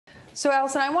So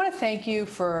Allison, I want to thank you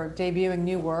for debuting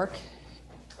new work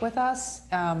with us.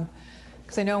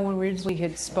 Because I know when we originally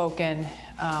had spoken,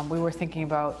 we were thinking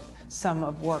about some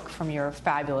of work from your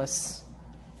fabulous,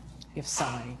 you have so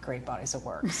many great bodies of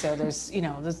work. So there's,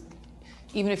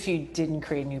 even if you didn't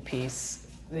create a new piece,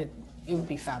 it would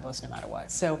be fabulous no matter what.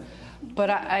 So,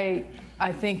 but I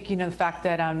think, the fact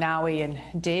that Naui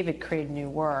and David created new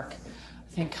work,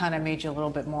 I think kind of made you a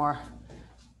little bit more,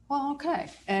 well, okay.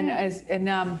 And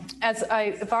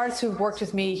if artists who've worked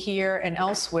with me here and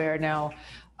elsewhere know,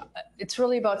 it's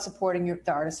really about supporting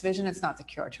the artist's vision. It's not the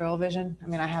curatorial vision. I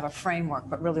mean, I have a framework,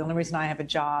 but really the only reason I have a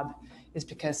job is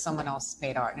because someone else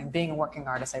made art. And being a working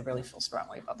artist, I really feel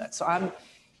strongly about that. So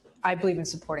I believe in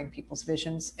supporting people's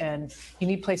visions, and you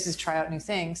need places to try out new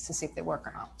things to see if they work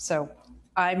or not. So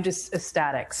I'm just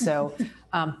ecstatic. So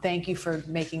thank you for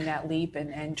making that leap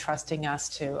and trusting us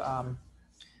to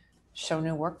show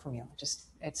new work from you.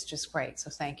 It's just great. So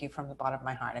thank you from the bottom of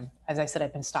my heart. And as I said,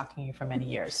 I've been stalking you for many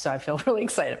years, so I feel really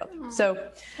excited about it. So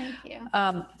thank you.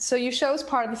 So your show is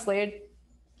part of this Layered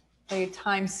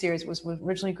Time series. It was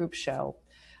originally a group show.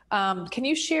 Can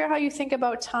you share how you think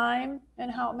about time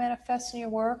and how it manifests in your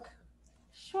work?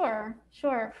 Sure.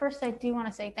 First, I do want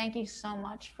to say thank you so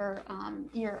much for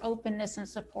your openness and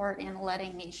support in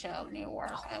letting me show new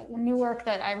work. New work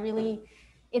that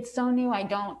it's so new, I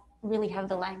don't really have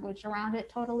the language around it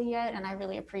totally yet, and I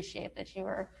really appreciate that you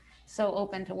were so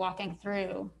open to walking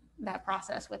through that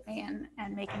process with me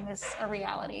and making this a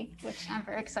reality, which I'm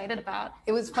very excited about.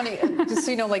 It was funny, just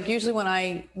so you know, usually when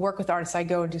I work with artists, I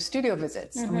go and do studio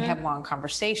visits, and we have long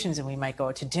conversations, and we might go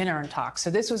out to dinner and talk.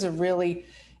 So this was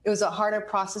it was a harder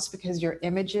process because your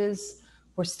images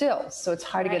were still, so it's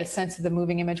hard to get a sense of the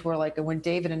moving image. Where when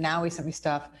David and Naui sent me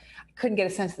stuff, I couldn't get a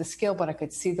sense of the skill, but I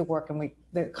could see the work, and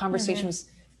the conversation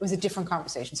was a different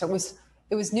conversation. So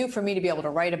it was new for me to be able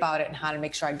to write about it and how to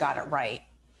make sure I got it right.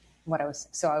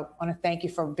 So I want to thank you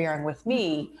for bearing with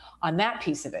me on that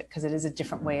piece of it, because it is a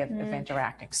different way of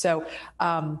interacting. So,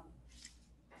 time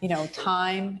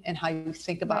and how you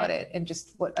think about it, and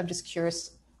I'm just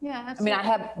curious. Yeah, I absolutely. mean, I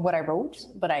have what I wrote,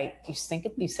 but you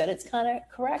said it's kind of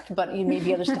correct, but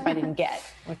maybe other stuff I didn't get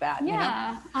with that.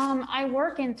 Yeah, I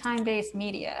work in time-based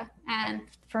media, and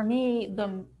for me,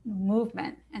 the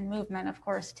movement, of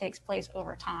course, takes place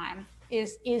over time,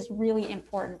 is really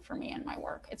important for me in my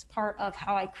work. It's part of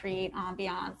how I create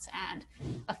ambiance and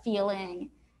a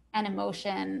feeling and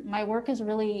emotion. My work is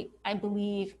really, I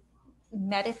believe,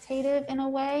 meditative in a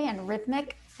way and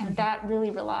rhythmic, and that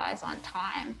really relies on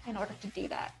time in order to do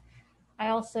that. I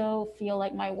also feel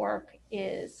like my work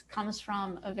comes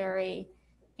from a very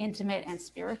intimate and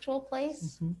spiritual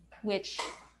place, which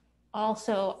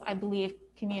also, I believe,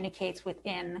 communicates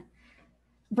within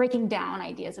breaking down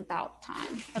ideas about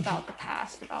time, about the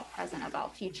past, about present,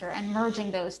 about future, and merging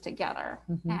those together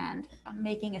and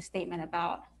making a statement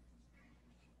about,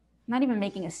 not even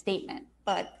making a statement,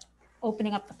 but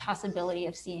opening up the possibility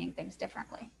of seeing things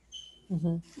differently.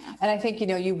 Yeah. And I think,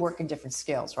 you work in different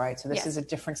scales, right? So this is a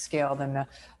different scale than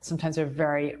sometimes a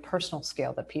very personal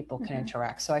scale that people can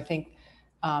interact. So I think,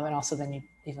 and also then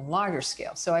even larger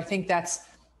scale. So I think that's,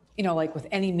 like with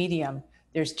any medium,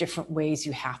 there's different ways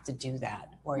you have to do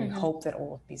that, or you hope that it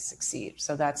will succeed.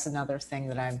 So that's another thing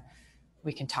that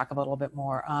we can talk about a little bit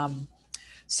more.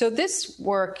 So this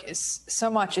work is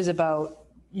about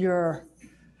your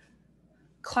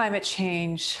climate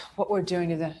change, what we're doing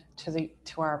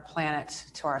to our planet,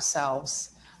 to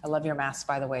ourselves. I love your mask,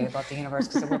 by the way, about the universe,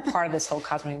 because we're part of this whole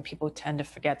cosmos, and people tend to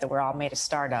forget that we're all made of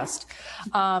stardust.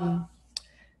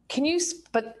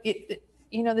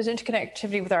 There's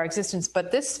interconnectivity with our existence,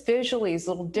 but this visually is a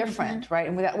little different, right?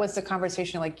 And that was the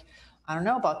conversation, I don't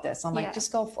know about this. I'm like,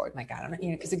 just go for it. I don't know,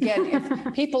 because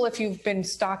again, if you've been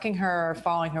stalking her or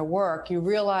following her work, you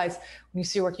realize when you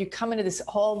see her work, you come into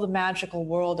all the magical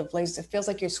world of lasers. It feels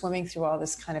like you're swimming through all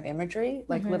this kind of imagery,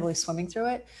 literally swimming through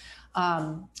it.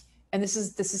 And this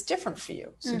is different for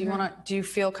you. So do you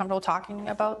feel comfortable talking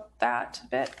about that a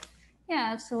bit? Yeah,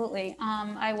 absolutely.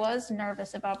 I was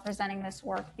nervous about presenting this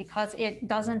work because it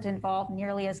doesn't involve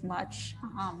nearly as much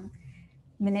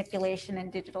manipulation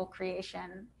and digital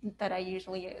creation that I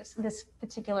usually use. This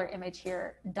particular image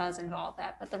here does involve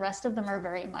that, but the rest of them are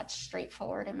very much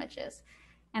straightforward images.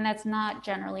 And that's not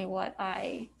generally what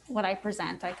I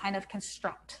present. I kind of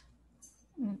construct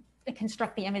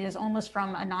the images almost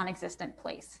from a non-existent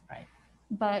place. Right.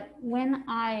 But when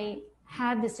I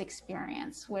had this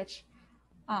experience, which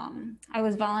I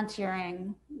was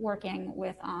volunteering, working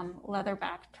with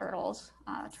leatherback turtles,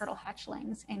 turtle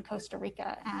hatchlings in Costa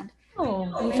Rica, and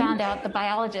we found out, the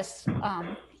biologists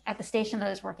at the station that I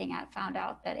was working at found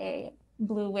out that a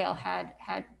blue whale had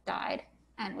died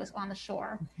and was on the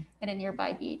shore at a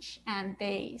nearby beach. And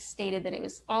they stated that it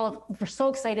was we're so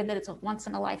excited that it's a once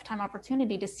in a lifetime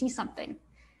opportunity to see something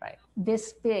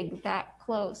this big, that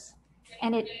close.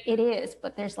 And it is,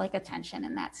 but there's like a tension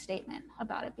in that statement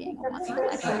about it being a once in a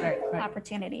lifetime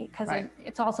opportunity, because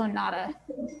it's also not a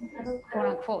quote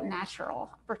unquote natural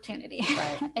opportunity,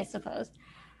 I suppose.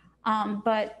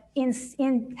 But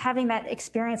in having that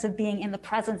experience of being in the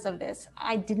presence of this,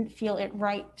 I didn't feel it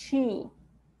right to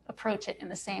approach it in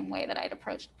the same way that I'd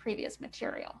approached previous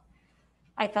material.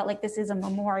 I felt like this is a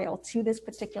memorial to this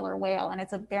particular whale, and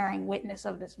it's a bearing witness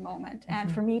of this moment.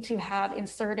 And for me to have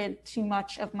inserted too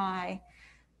much of my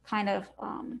kind of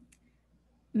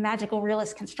magical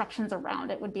realist constructions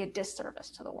around it would be a disservice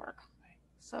to the work.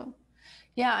 So,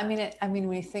 yeah, I mean,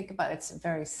 when you think about it, it's a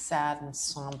very sad and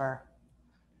somber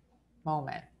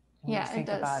moment. When you think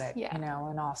about it, you know,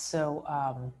 and also,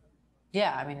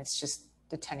 yeah, I mean, it's just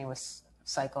the tenuous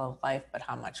cycle of life, but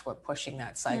how much we're pushing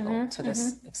that cycle to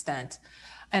this extent.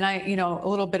 And you know, a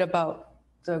little bit about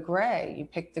the gray. You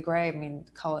picked the gray. I mean,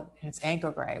 call it, it's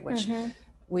anchor gray, which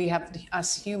we have,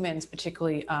 us humans,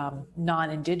 particularly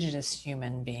non-indigenous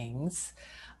human beings,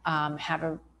 have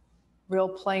a real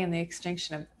play in the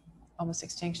almost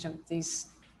extinction of these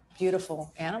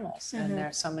beautiful animals. And there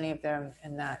are so many of them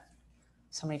in that,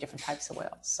 so many different types of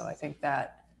whales. So I think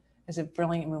that is a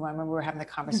brilliant move. I remember we were having the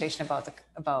conversation about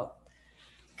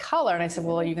color, and I said,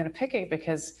 well, are you going to pick it?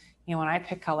 Because, you know, when I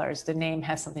pick colors, the name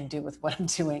has something to do with what I'm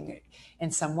doing in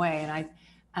some way.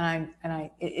 And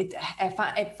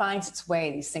it finds its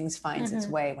way. These things finds its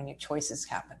way when your choices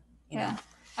happen. You know?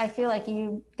 I feel like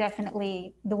you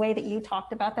definitely, the way that you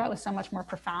talked about that was so much more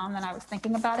profound than I was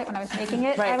thinking about it when I was making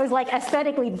it. I was like,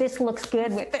 aesthetically, this looks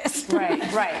good with this.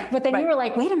 But then you were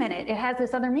like, wait a minute, it has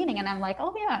this other meaning. And I'm like,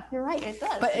 oh yeah, you're right, it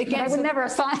does. But again, I would never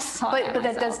have saw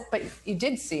it. But you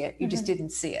did see it, you just didn't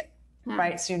see it.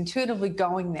 Right? So you're intuitively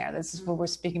going there. This is what we're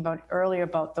speaking about earlier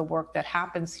about the work that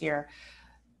happens here.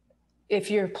 If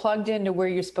you're plugged into where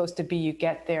you're supposed to be, you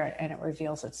get there and it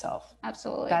reveals itself.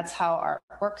 Absolutely. That's how art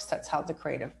works. That's how the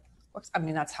creative works. I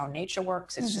mean, that's how nature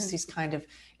works. It's just these kind of,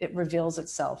 it reveals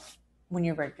itself when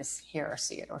you're ready to hear or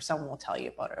see it, or someone will tell you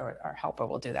about it, or our helper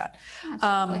will do that.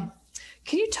 Can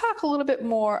you talk a little bit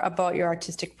more about your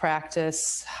artistic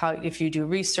practice, how, if you do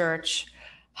research,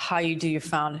 how you do your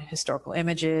found historical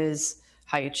images,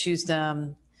 how you choose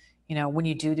them, you know, when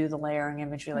you do the layering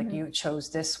imagery, like you chose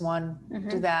this one,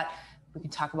 do that. We can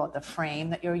talk about the frame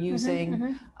that you're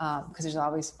using, because there's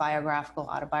always biographical,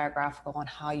 autobiographical, on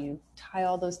how you tie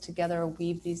all those together or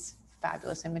weave these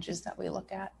fabulous images that we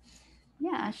look at.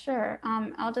 Yeah, sure.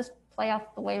 I'll just play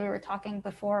off the way we were talking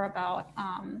before about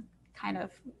kind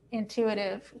of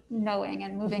intuitive knowing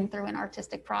and moving through an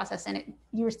artistic process. And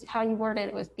how you worded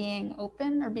it was being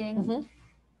open or being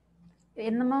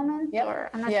in the moment, or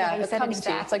I'm not sure how you said it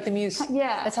exactly. It's like the muse.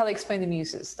 Yeah, that's how they explain the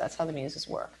muses. That's how the muses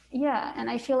work. Yeah, and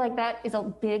I feel like that is a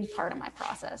big part of my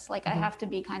process. Like I have to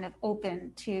be kind of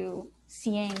open to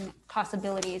seeing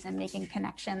possibilities and making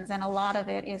connections, and a lot of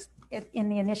it is in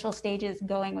the initial stages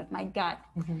going with my gut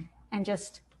and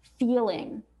just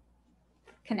feeling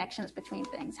connections between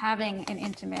things, having an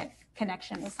intimate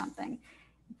connection with something.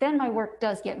 Then my work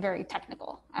does get very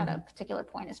technical at a particular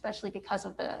point, especially because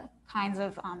of the kinds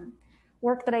of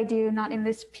work that I do, not in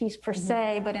this piece per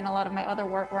se, but in a lot of my other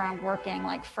work where I'm working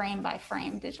like frame by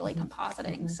frame, digitally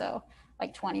compositing. So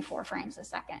like 24 frames a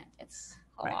second. It's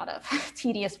a lot of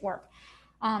tedious work.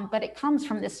 But it comes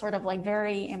from this sort of like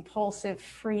very impulsive,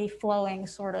 free flowing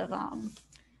sort of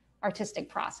artistic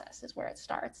process is where it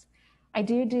starts. I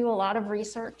do a lot of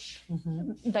research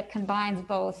that combines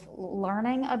both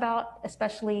learning about,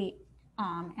 especially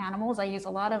animals. I use a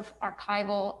lot of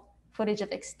archival footage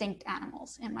of extinct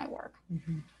animals in my work.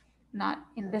 Not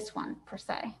in this one per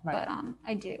se, but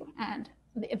I do. And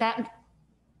that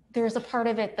there's a part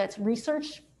of it that's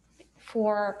research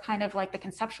for kind of like the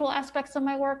conceptual aspects of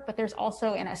my work, but there's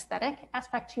also an aesthetic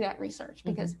aspect to that research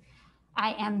because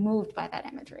I am moved by that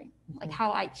imagery. Like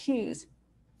how I choose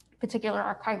particular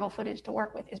archival footage to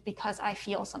work with is because I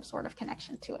feel some sort of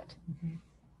connection to it.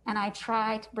 And I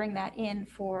try to bring that in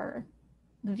for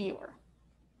the viewer.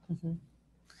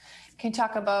 Can you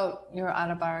talk about your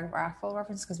autobiographical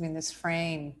reference? Because I mean, this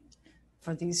frame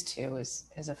for these two is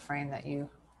a frame that you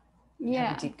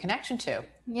have a deep connection to.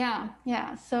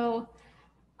 Yeah. So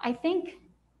I think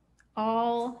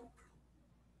all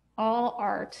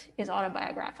art is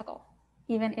autobiographical,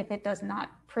 even if it does not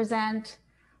present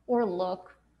or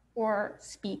look or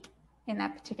speak in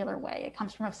that particular way. It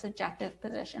comes from a subjective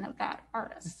position of that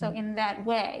artist. So in that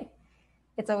way,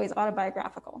 it's always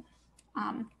autobiographical.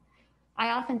 I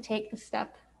often take the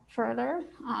step further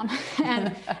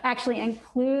and actually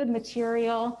include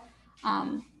material.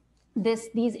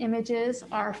 These images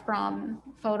are from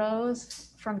photos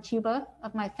from Cuba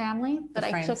of my family that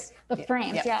I took, the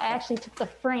frames. Yeah, I actually took the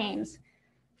frames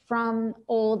from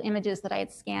old images that I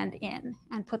had scanned in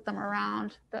and put them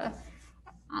around the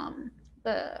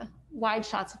wide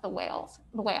shots of the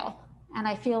whale. And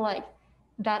I feel like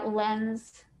that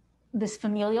lends this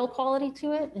familial quality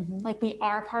to it. Like we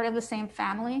are part of the same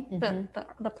family,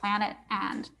 the planet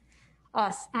and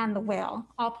us and the whale,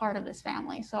 all part of this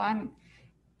family. So I'm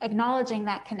acknowledging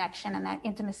that connection and that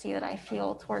intimacy that I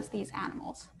feel towards these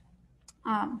animals.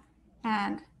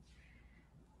 And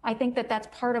I think that that's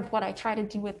part of what I try to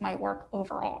do with my work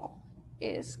overall,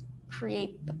 is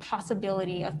create the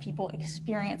possibility of people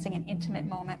experiencing an intimate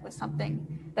moment with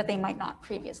something that they might not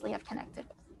previously have connected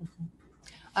with.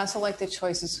 I also like the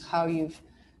choices, how you've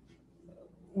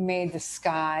made the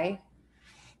sky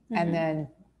and then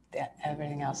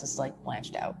everything else is like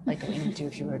blanched out, like you would do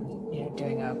if you were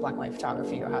doing a black and white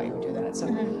photography, or how you would do that. So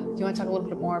do you want to talk a little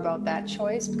bit more about that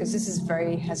choice? Because this is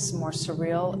has some more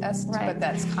surreal-esque, but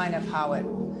that's kind of how it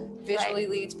visually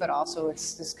leads, but also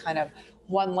it's this kind of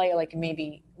one layer, like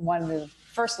maybe one of the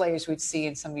first layers we'd see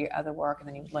in some of your other work, and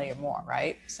then you layer more,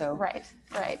 right? So right.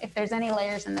 If there's any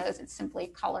layers in those, it's simply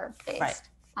color-based.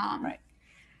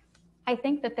 I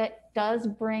think that does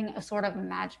bring a sort of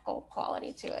magical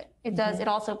quality to it. It does. It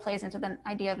also plays into the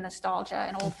idea of nostalgia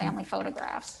and old family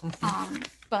photographs.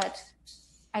 But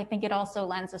I think it also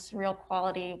lends a surreal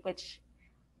quality, which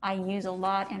I use a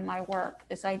lot in my work,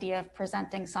 this idea of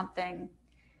presenting something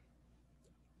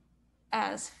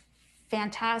as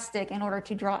fantastic in order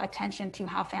to draw attention to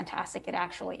how fantastic it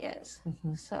actually is.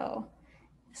 So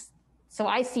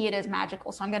I see it as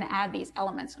magical. So I'm going to add these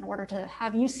elements in order to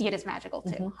have you see it as magical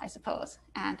too, I suppose.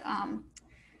 And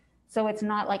so it's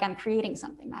not like I'm creating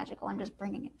something magical. I'm just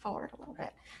bringing it forward a little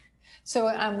bit. So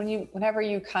whenever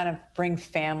you kind of bring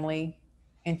family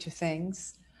into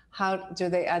things, how do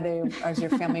is your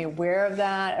family aware of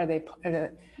that? Are they?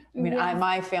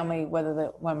 My family,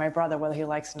 my brother, whether he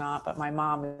likes it or not, but my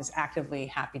mom is actively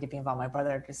happy to be involved. My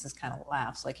brother just kind of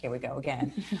laughs, like, here we go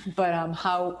again. But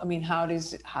how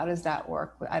does that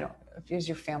work? Is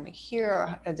your family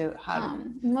here?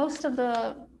 Most of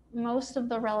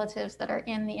the relatives that are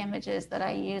in the images that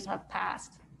I use have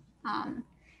passed.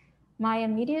 My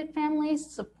immediate family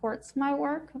supports my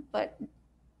work, but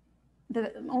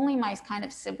only my kind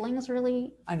of siblings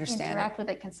really interact with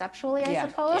it conceptually, I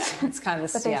suppose. It's kind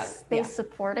of they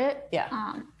support it.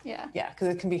 Because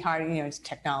it can be hard, it's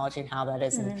technology and how that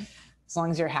is. And as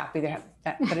long as you're happy,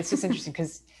 but it's just interesting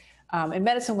because in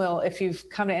medicine, if you've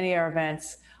come to any of our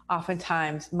events,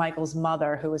 oftentimes Michael's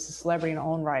mother, who is a celebrity in her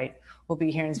own right, will be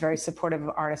here and is very supportive of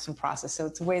artists and process. So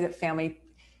it's a way that family,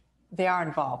 they are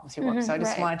involved with your work. So I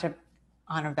just wanted to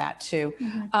honor that too.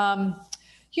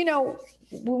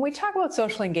 When we talk about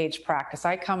socially engaged practice,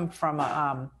 I come from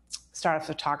a startup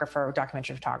photographer,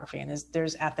 documentary photography, and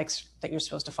there's ethics that you're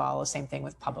supposed to follow. Same thing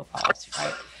with public policy,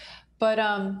 right? But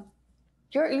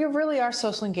you really are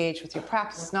socially engaged with your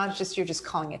practice. It's not just you're just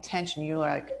calling attention. You're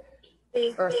like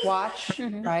Earth Watch,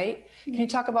 right? Can you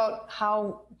talk about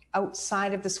how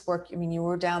outside of this work, you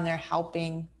were down there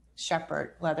helping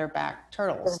shepherd leatherback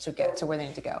turtles to get to where they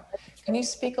need to go. Can you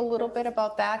speak a little bit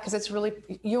about that? Because it's really,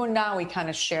 you and Nawi kind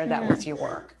of share that with your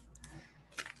work.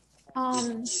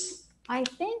 I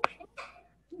think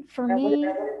for me,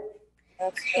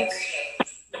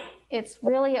 it's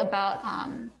really about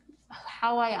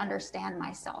how I understand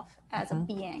myself as a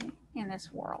being in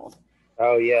this world.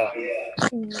 Oh, yeah.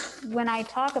 When I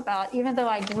talk about, even though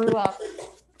I grew up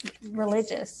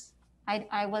religious, I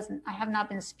have not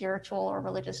been spiritual or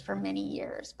religious for many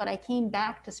years, but I came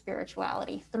back to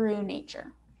spirituality through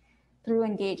nature, through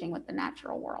engaging with the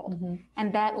natural world.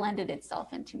 And that lended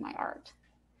itself into my art.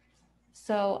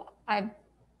 So I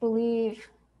believe,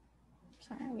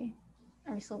 sorry,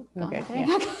 are we still going? Okay.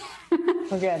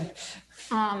 We're good.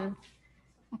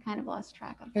 I kind of lost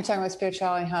track of You're talking about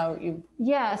spirituality, how you...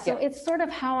 It's sort of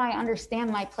how I understand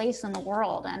my place in the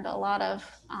world. And a lot of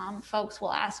folks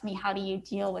will ask me, how do you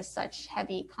deal with such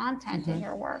heavy content in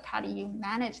your work? How do you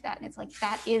manage that? And it's like,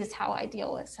 that is how I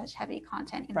deal with such heavy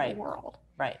content in the world.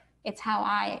 Right. It's how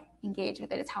I engage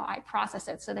with it. It's how I process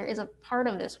it. So there is a part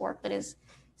of this work that is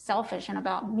selfish and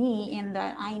about me, in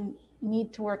that I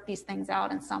need to work these things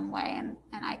out in some way. And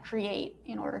I create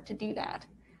in order to do that.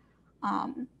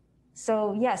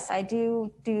 So yes, I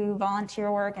do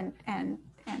volunteer work and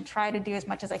try to do as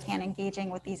much as I can engaging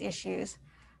with these issues.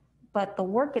 But the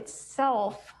work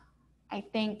itself, I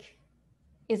think,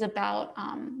 is about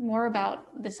more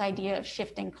about this idea of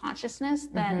shifting consciousness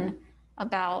than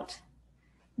about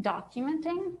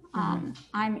documenting.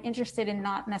 I'm interested in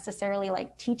not necessarily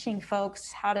like teaching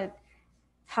folks how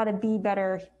to be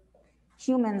better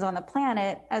humans on the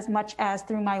planet, as much as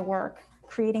through my work,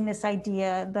 creating this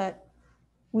idea that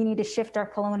we need to shift our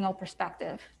colonial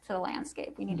perspective to the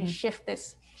landscape. We need to shift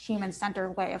this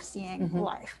human-centered way of seeing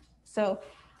life. So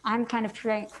I'm kind of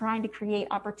trying to create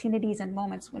opportunities and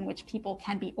moments in which people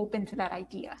can be open to that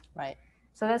idea. Right.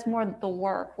 So that's more the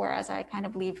work, whereas I kind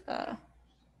of leave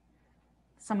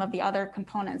some of the other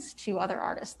components to other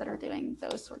artists that are doing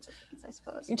those sorts of things, I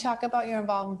suppose. You talk about your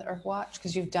involvement with Earthwatch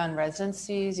because you've done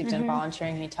residencies, you've done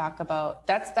volunteering. You talk about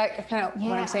that kind of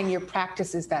when I'm saying your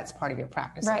practice is that's part of your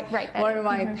practice. Right. One of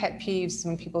my pet peeves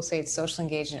when people say it's social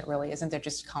engagement, it really isn't. They're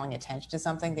just calling attention to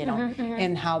something. They don't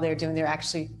in how they're doing. They're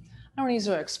actually, I don't want to use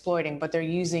the word exploiting, but they're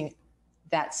using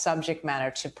that subject matter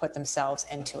to put themselves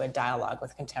into a dialogue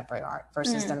with contemporary art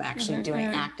versus them actually doing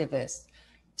activists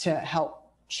to help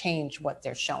change what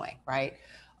they're showing, right?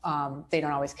 They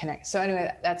don't always connect. So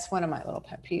anyway, that's one of my little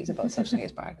pet peeves about social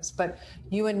engaged practice. But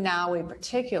you and Naui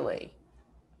particularly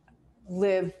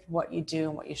live what you do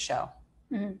and what you show.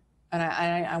 And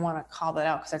I want to call that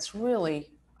out because that's really,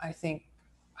 I think,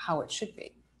 how it should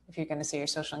be. If you're going to say you're a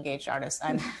social engaged artist,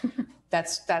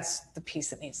 that's the piece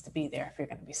that needs to be there if you're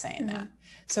going to be saying that.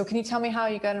 So can you tell me how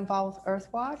you got involved with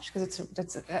Earthwatch? Because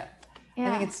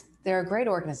I think they're a great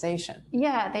organization.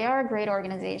 Yeah, they are a great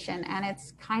organization, and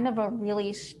it's kind of a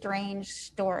really strange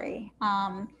story.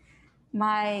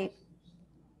 My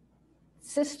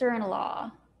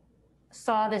sister-in-law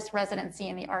saw this residency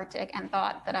in the Arctic and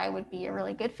thought that I would be a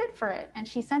really good fit for it, and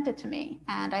she sent it to me,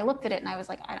 and I looked at it and I was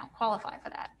like, I don't qualify for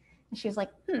that. And she was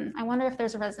like, I wonder if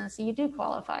there's a residency you do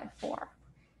qualify for.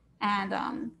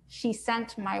 And she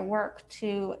sent my work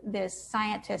to this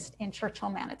scientist in Churchill,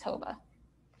 Manitoba.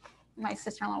 My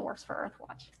sister-in-law works for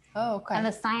Earthwatch. Oh, okay. And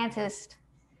the scientist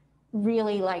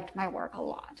really liked my work a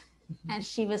lot. And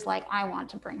she was like, I want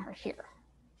to bring her here.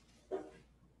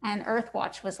 And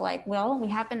Earthwatch was like, well, we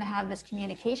happen to have this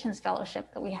communications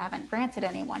fellowship that we haven't granted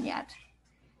anyone yet.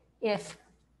 If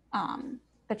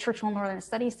the Churchill Northern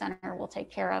Studies Center will take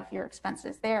care of your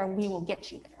expenses there, we will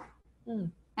get you there.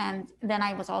 And then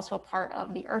I was also a part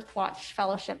of the Earthwatch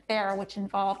fellowship there, which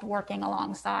involved working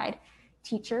alongside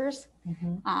teachers,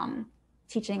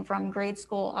 teaching from grade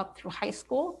school up through high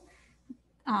school,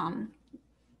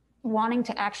 wanting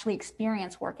to actually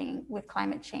experience working with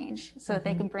climate change so that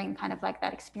they can bring kind of like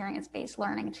that experience-based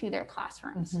learning to their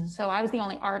classrooms. So I was the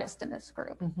only artist in this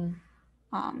group.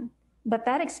 But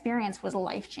that experience was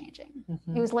life-changing.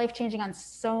 It was life-changing on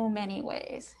so many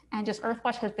ways. And just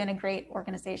Earthwatch has been a great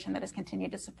organization that has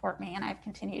continued to support me, and I've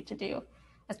continued to do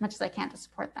as much as I can to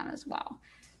support them as well.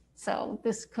 So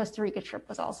this Costa Rica trip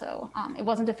was also, it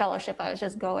wasn't a fellowship, I was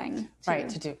just going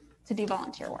to do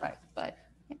volunteer work. But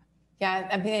yeah,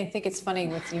 I mean, I think it's funny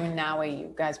with you and Naui,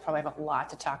 you guys probably have a lot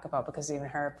to talk about because even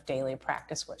her daily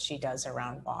practice, what she does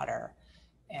around water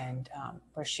and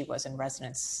where she was in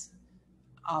residence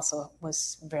also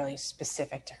was very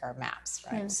specific to her maps,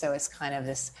 right? So it's kind of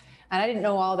this, and I didn't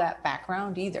know all that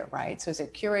background either, right? So as a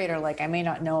curator, like I may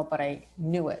not know it, but I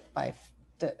knew it by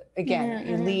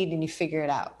you lead and you figure it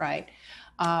out, right?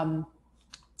 I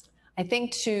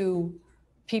think too,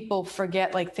 people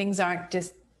forget like things aren't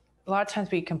just, a lot of times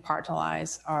we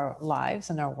compartmentalize our lives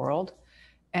and our world.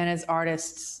 And as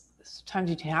artists,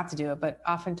 sometimes you have to do it, but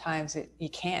oftentimes you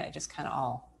can't, it just kind of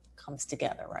all comes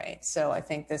together, right? So I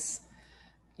think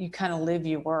you kind of live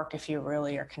your work if you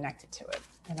really are connected to it.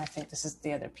 And I think this is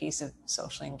the other piece of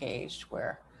socially engaged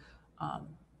where,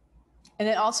 and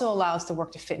it also allows the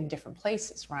work to fit in different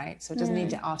places, right? So it doesn't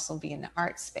need to also be in the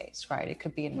art space, right? It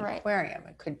could be in an aquarium,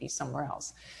 it could be somewhere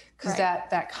else. Because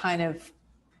that kind of,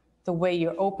 the way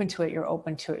you're open to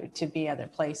it to be other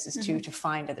places too, to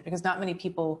find other, because not many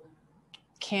people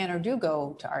can or do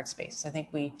go to art spaces. I think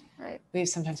we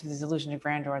sometimes have this illusion of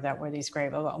grandeur that we're these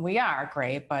great, and we are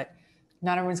great, but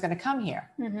not everyone's going to come here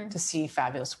to see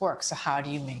fabulous work. So how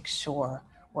do you make sure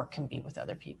work can be with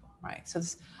other people, right? So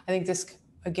I think this,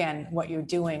 again, what you're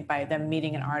doing by them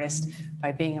meeting an artist,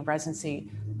 by being in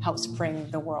residency, helps bring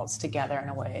the worlds together in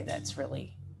a way that's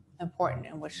really important,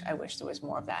 and which I wish there was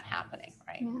more of that happening,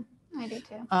 right? Yeah, I do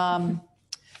too.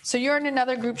 So you're in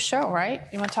another group show, right?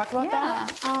 You want to talk about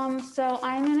that? So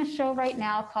I'm in a show right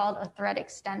now called A Thread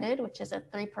Extended, which is a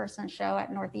 3-person show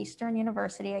at Northeastern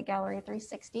University at Gallery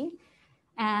 360.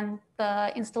 And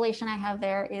the installation I have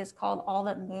there is called All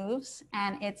That Moves,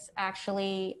 and it's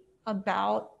actually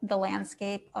about the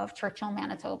landscape of Churchill,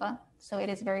 Manitoba. So it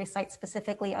is very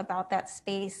site-specifically about that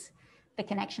space, the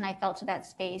connection I felt to that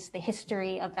space, the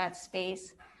history of that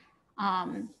space,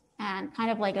 and kind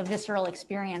of like a visceral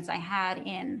experience I had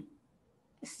in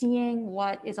seeing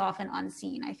what is often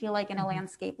unseen. I feel like in a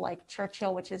landscape like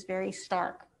Churchill, which is very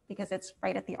stark because it's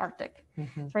right at the Arctic,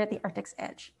 it's right at the Arctic's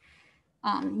edge,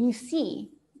 you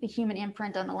see the human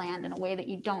imprint on the land in a way that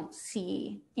you don't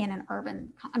see in an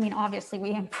urban, I mean, obviously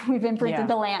we've imprinted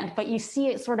the land, but you see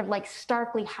it sort of like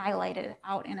starkly highlighted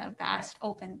out in a vast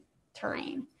open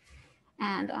terrain.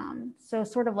 And so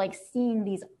sort of like seeing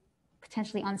these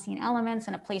potentially unseen elements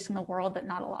in a place in the world that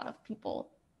not a lot of people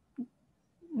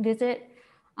visit,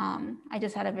 I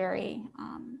just had a very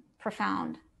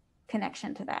profound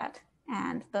connection to that.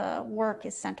 And the work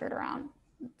is centered around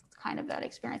kind of that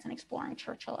experience and exploring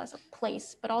Churchill as a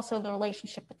place, but also the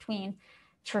relationship between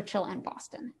Churchill and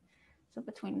Boston. So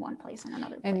between one place and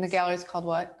another place. And the gallery's called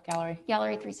what? Gallery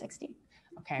 360.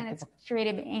 Okay. And it's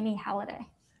curated by Amy Halliday.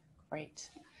 Great.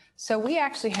 So we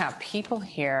actually have people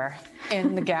here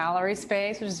in the gallery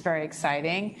space, which is very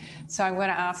exciting. So I'm going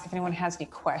to ask if anyone has any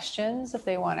questions, if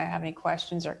they want to have any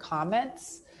questions or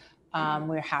comments.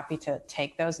 We're happy to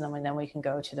take those, and then we can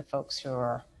go to the folks who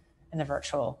are in the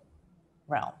virtual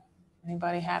realm.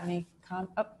 Anybody have any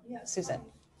Yeah. Susan.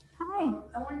 Hi.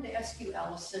 I wanted to ask you,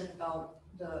 Allison, about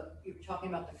you were talking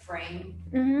about the frame.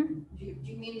 Mm-hmm. Do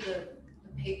you mean the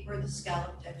paper, the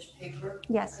scalloped edge paper?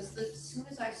 Yes. Because as soon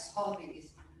as I saw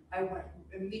these, I went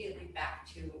immediately back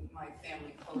to my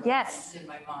family photographs yes. in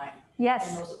my mind. Yes.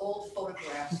 And those old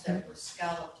photographs that were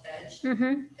scalloped edged, Mm-hmm.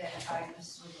 and I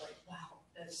just was like, wow,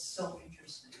 that's so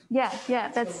interesting. Yeah,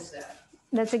 So is that.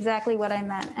 That's exactly what I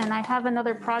meant. And I have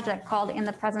another project called In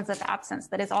the Presence of Absence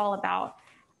that is all about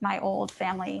my old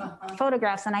family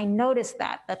photographs. And I noticed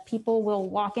that people will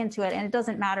walk into it, and it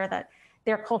doesn't matter that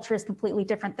their culture is completely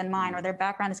different than mine or their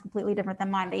background is completely different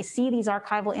than mine. They see these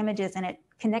archival images and it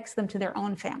connects them to their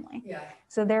own family. Yeah.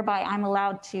 So thereby I'm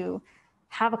allowed to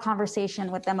have a conversation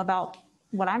with them about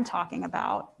what I'm talking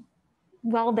about.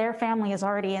 Well, their family is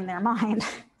already in their mind.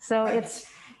 So Right.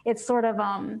 it's sort of,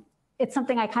 it's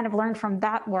something I kind of learned from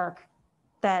that work,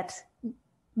 that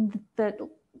the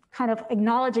kind of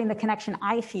acknowledging the connection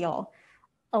I feel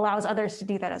allows others to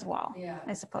do that as well, Yeah,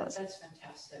 I suppose. That's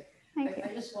fantastic. Thank you.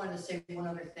 I just wanted to say one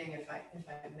other thing, if I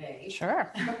may.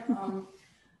 Sure.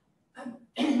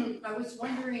 I was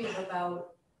wondering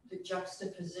about the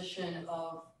juxtaposition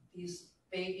of these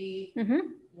baby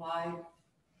live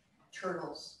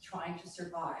turtles trying to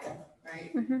survive,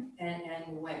 right?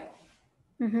 And whale,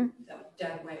 the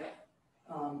dead whale.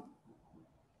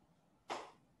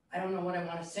 I don't know what I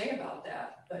want to say about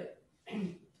that, but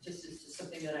it's just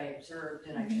something that I observed,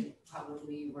 and I think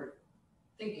probably you were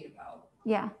thinking about.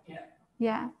 Yeah,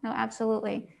 no,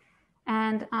 absolutely.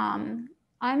 And I'm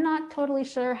not totally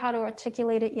sure how to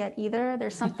articulate it yet either.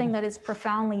 There's something that is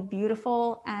profoundly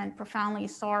beautiful and profoundly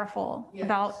sorrowful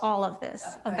about all of this,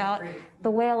 about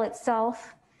the whale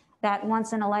itself, that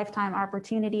once in a lifetime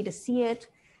opportunity to see it,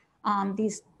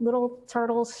 these little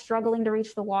turtles struggling to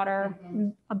reach the water.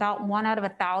 About 1 out of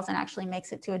 1,000 actually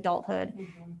makes it to adulthood.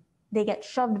 They get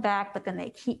shoved back, but then they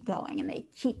keep going and they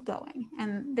keep going.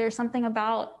 And there's something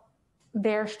about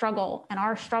their struggle and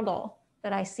our struggle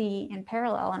that I see in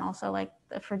parallel, and also like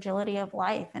the fragility of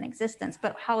life and existence,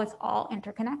 but how it's all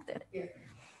interconnected.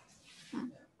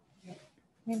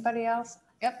 Anybody else?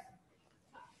 Yep.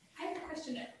 I have a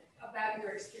question about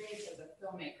your experience as a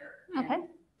filmmaker. Okay. And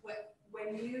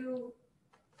when you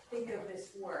think of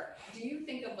this work, do you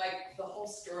think of like the whole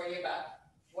story about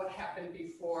what happened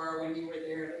before when you were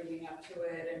there leading up to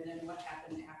it, and then what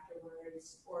happened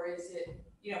afterwards? Or is it,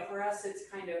 you know, for us, it's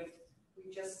kind of,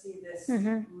 we just see this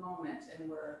moment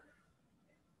and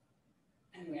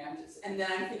anyway, and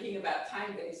then I'm thinking about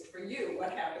time-based for you,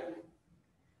 what happened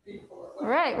before?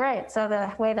 Right. So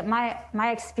the way that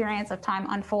my experience of time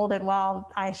unfolded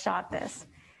while I shot this.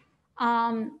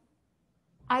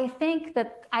 I think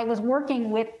that I was working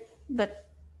with the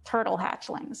turtle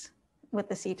hatchlings, with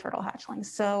the sea turtle hatchlings.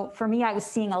 So for me, I was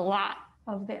seeing a lot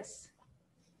of this.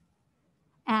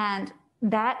 And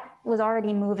that was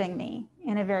already moving me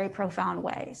in a very profound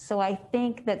way. So I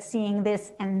think that seeing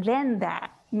this and then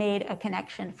that made a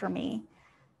connection for me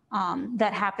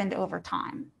that happened over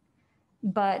time.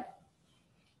 But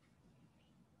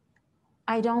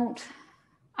I don't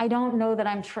know that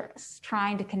I'm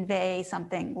trying to convey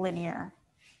something linear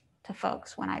to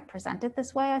folks when I present it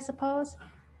this way, I suppose.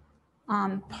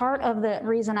 Part of the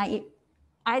reason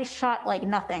I shot like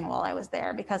nothing while I was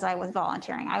there because I was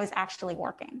volunteering. I was actually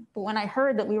working. But when I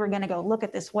heard that we were going to go look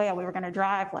at this whale, we were going to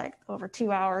drive like over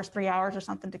 2 hours, 3 hours or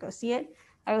something to go see it,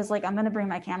 I was like, I'm going to bring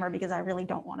my camera because I really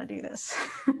don't want to do this.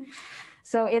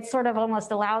 So it sort of almost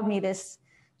allowed me this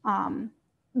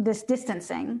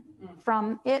distancing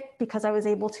from it, because I was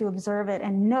able to observe it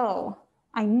and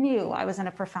I knew I was in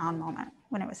a profound moment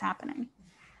when it was happening.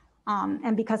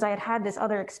 And because I had had this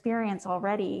other experience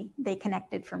already, they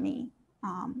connected for me.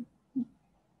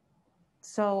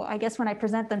 So I guess when I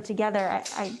present them together,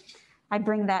 I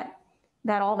bring that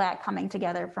all that coming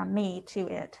together from me to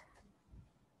it.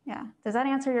 Yeah, does that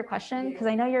answer your question? Because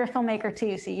I know you're a filmmaker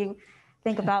too, so you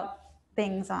think about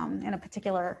things in a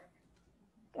particular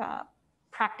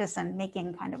practice and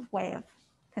making kind of way of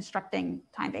constructing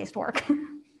time-based work.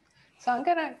 So I'm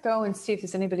gonna go and see if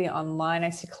there's anybody online.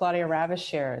 I see Claudia Ravish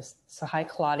shares. So hi,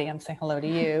 Claudia, I'm saying hello to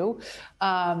you.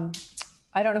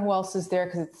 I don't know who else is there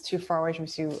because it's too far away from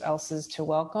see who else is to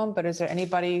welcome, but is there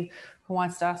anybody who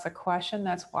wants to ask a question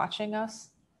that's watching us?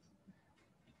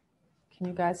 Can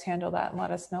you guys handle that and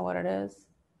let us know what it is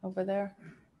over there?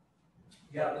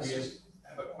 Yeah, we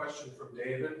have a question from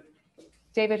David.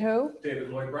 David who? David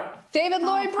Lloyd Brown. David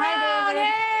Lloyd Brown, hi, David.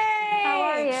 hey! How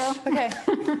are you? Okay.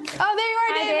 Oh, there you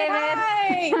are, David.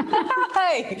 Hi.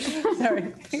 Hi.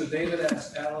 Sorry. So David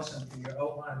asked Allison, can you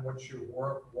outline what your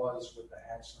work was with the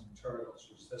hatchling turtles?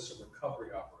 Was this a recovery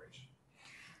operation?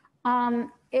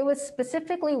 It was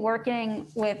specifically working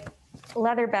with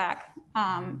leatherback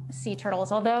sea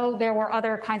turtles, although there were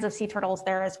other kinds of sea turtles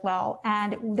there as well.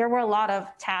 And there were a lot of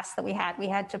tasks that we had. We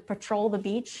had to patrol the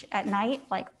beach at night,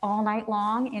 like all night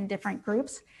long in different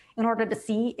groups in order to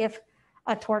see if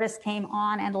a tortoise came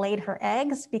on and laid her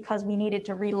eggs, because we needed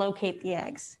to relocate the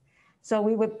eggs. So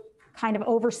we would kind of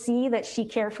oversee that she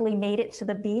carefully made it to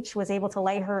the beach, was able to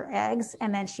lay her eggs,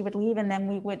 and then she would leave, and then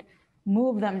we would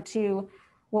move them to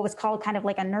what was called kind of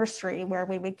like a nursery, where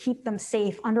we would keep them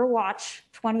safe under watch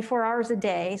 24 hours a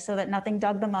day so that nothing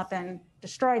dug them up and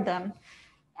destroyed them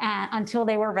until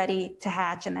they were ready to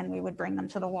hatch. And then we would bring them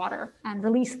to the water and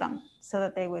release them so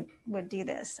that they would do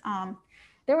this.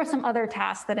 There were some other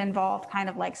tasks that involved kind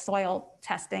of like soil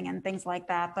testing and things like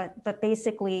that, but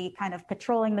basically kind of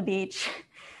patrolling the beach,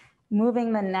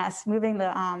 moving the nest, moving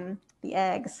the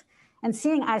eggs, and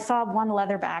I saw one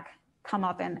leatherback come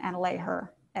up and lay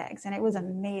her eggs, and it was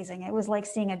amazing. It was like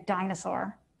seeing a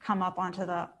dinosaur come up onto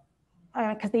the,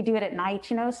 because they do it at night,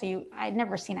 you know, so I'd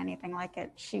never seen anything like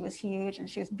it. She was huge and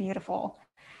she was beautiful.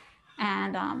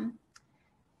 And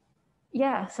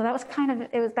yeah, so that was kind of it.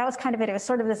 It was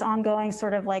sort of this ongoing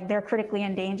sort of like they're critically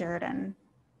endangered, and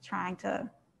trying to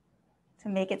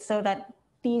make it so that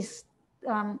these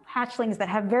hatchlings that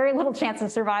have very little chance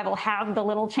of survival have the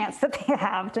little chance that they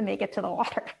have to make it to the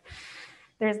water.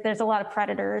 There's a lot of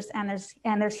predators, and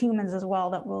there's humans as well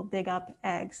that will dig up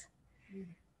eggs.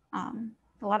 A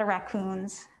lot of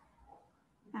raccoons.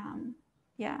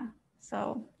 Yeah,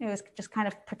 so it was just kind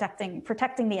of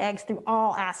protecting the eggs through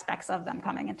all aspects of them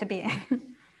coming into being.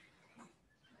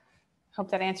 Hope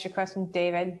that answered your question,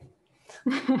 David.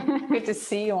 Good to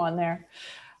see you on there.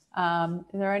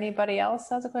 Is there anybody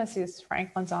else? I was going to see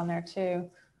Franklin's on there too.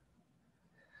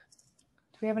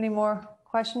 Do we have any more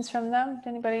questions from them? Did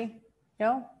anybody?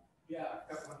 No? Yeah,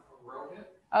 I've got one from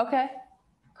Rohit. Okay,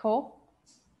 cool.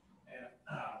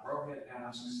 And Rohit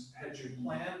asks, had you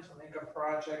planned to make a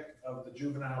project of the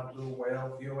juvenile blue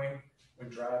whale viewing when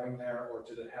driving there, or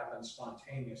did it happen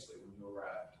spontaneously when you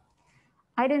arrived?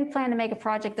 I didn't plan to make a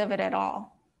project of it at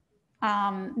all.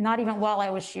 Not even while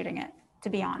I was shooting it, to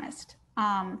be honest.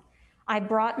 I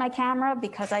brought my camera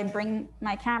because I bring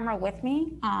my camera with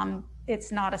me.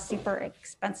 It's not a super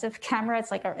expensive camera.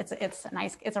 It's like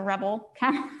it's a Rebel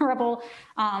camera,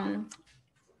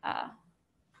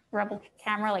 Rebel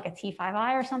camera, like a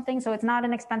T5i or something. So it's not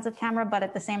an expensive camera, but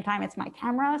at the same time, it's my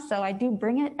camera. So I do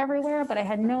bring it everywhere, but I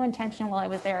had no intention while I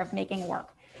was there of making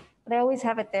work. But I always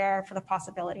have it there for the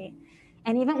possibility.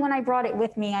 And even when I brought it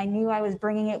with me, I knew I was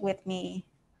bringing it with me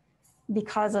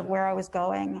because of where I was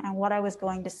going and what I was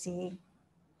going to see.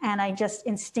 And I just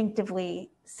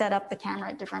instinctively set up the camera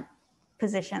at different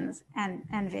positions and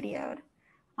videoed.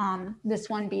 This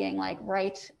one being like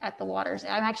right at the waters.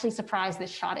 I'm actually surprised this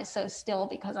shot is so still,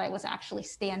 because I was actually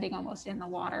standing almost in the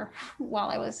water while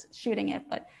I was shooting it,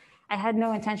 but I had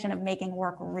no intention of making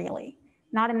work, really.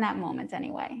 Not in that moment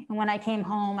anyway. And when I came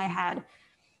home,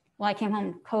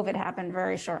 COVID happened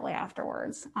very shortly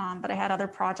afterwards, but I had other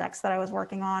projects that I was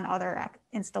working on, other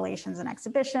installations and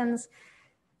exhibitions.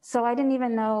 So I didn't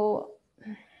even know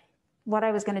what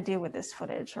I was going to do with this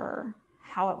footage or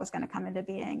how it was going to come into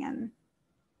being, and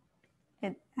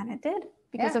it did,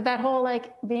 because of that whole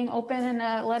like being open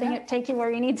and letting it take you where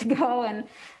you need to go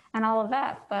and all of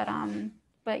that.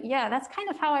 But yeah, that's kind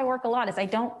of how I work a lot, is I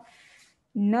don't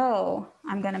know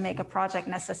I'm going to make a project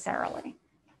necessarily,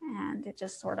 and it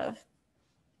just sort of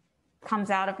comes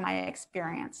out of my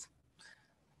experience.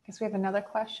 Guess we have another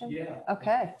question? Yeah.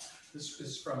 Okay. This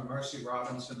is from Mercy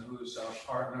Robinson, who's our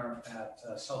partner at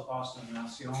South Boston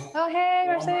Nation. Oh, hey,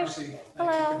 Hello, Mercy. Mercy. Thank you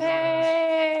Hello, for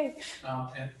joining us.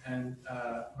 hey.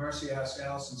 Mercy asked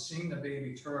Allison, seeing the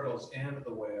baby turtles and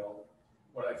the whale,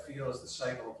 what I feel is the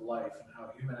cycle of life and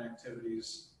how human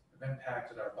activities have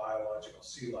impacted our biological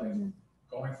sea life. Mm-hmm.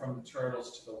 Going from the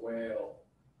turtles to the whale,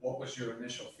 what was your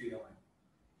initial feeling?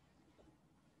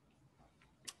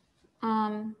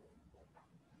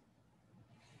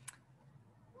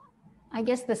 I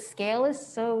guess the scale is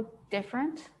so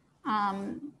different.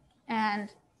 And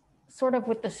sort of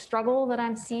with the struggle that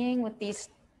I'm seeing with these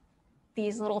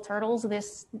little turtles,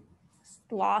 this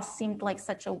loss seemed like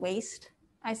such a waste,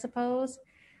 I suppose.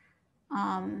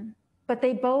 But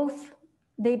they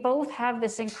both have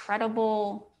this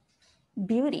incredible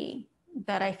beauty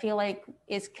that I feel like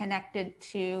is connected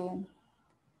to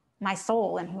my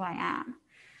soul and who I am.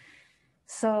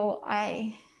 So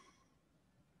I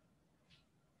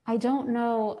don't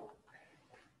know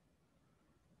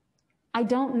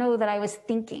that I was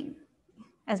thinking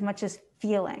as much as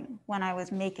feeling when I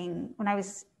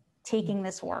was taking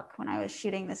this work, when I was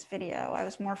shooting this video. I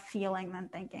was more feeling than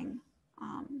thinking.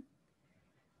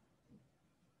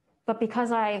 But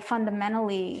because I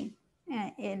fundamentally,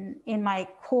 in my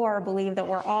core, believe that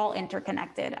we're all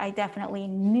interconnected, I definitely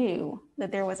knew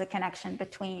that there was a connection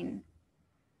between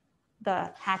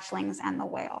the hatchlings and the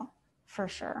whale, for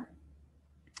sure.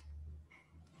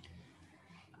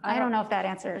 I don't know if that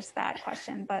answers that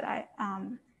question, but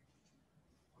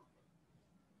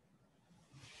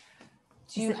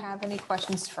Do you have any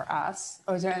questions for us?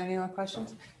 Or is there any more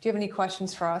questions? Do you have any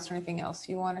questions for us or anything else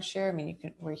you want to share? I mean,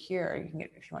 we're here. You can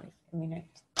get, if you want a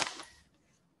minute.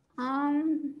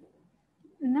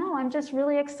 No, I'm just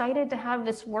really excited to have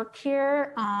this work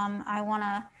here. I want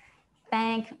to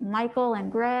thank Michael and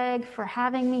Greg for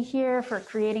having me here, for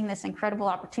creating this incredible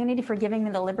opportunity, for giving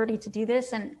me the liberty to do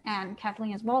this, and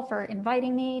Kathleen as well for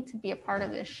inviting me to be a part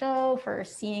of this show, for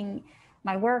seeing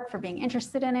my work, for being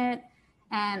interested in it,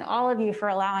 and all of you for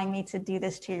allowing me to do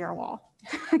this to your wall.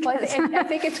 Well, and I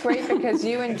think it's great because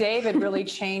you and David really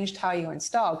changed how you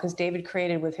install, because David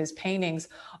created with his paintings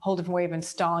a whole different way of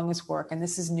installing his work, and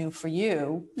this is new for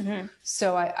you. Mm-hmm.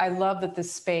 So I love that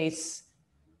this space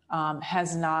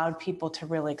has allowed people to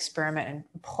really experiment and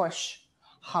push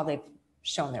how they've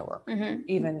shown their work, mm-hmm.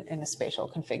 even in a spatial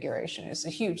configuration. It's a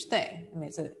huge thing. I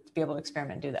mean, to be able to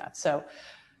experiment and do that. So,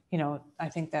 you know, I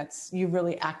think you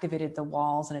really activated the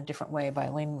walls in a different way by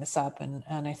leaning this up. And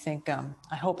I think,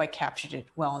 I hope I captured it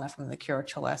well enough from the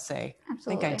curatorial essay.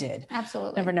 Absolutely. I think I did.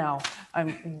 Absolutely. Never know.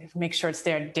 Make sure it's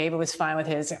there. David was fine with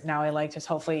his. Now I liked his.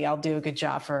 Hopefully I'll do a good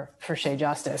job for Shea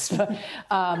Justice.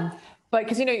 But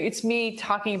because, you know, it's me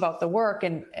talking about the work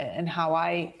and how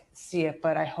I see it,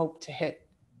 but I hope to hit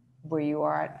where you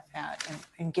are at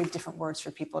and give different words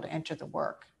for people to enter the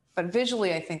work. But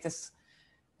visually, I think this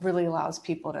really allows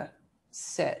people to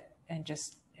sit and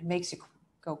just, it makes you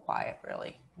go quiet,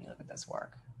 really, when you look at this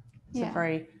work. It's a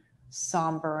very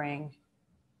sombering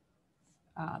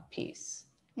piece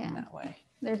in that way.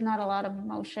 There's not a lot of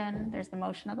motion. There's the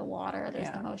motion of the water.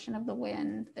 There's the motion of the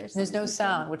wind. There's no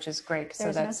sound, which is great.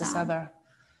 So that's this other,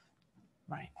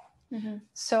 right. Mm-hmm.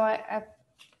 So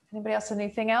anybody else,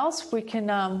 anything else? We can,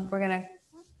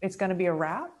 it's going to be a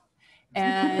wrap.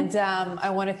 And I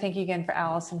want to thank you again for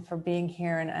Allison for being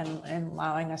here and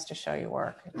allowing us to show your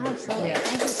work. Absolutely. Yeah.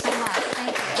 Thank you so much.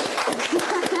 Thank you.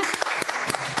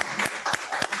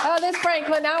 Oh, there's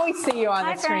Franklin. Now we see you on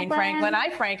the screen, Franklin. Hi,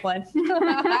 Franklin.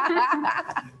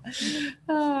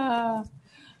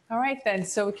 All right, then.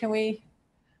 So can we...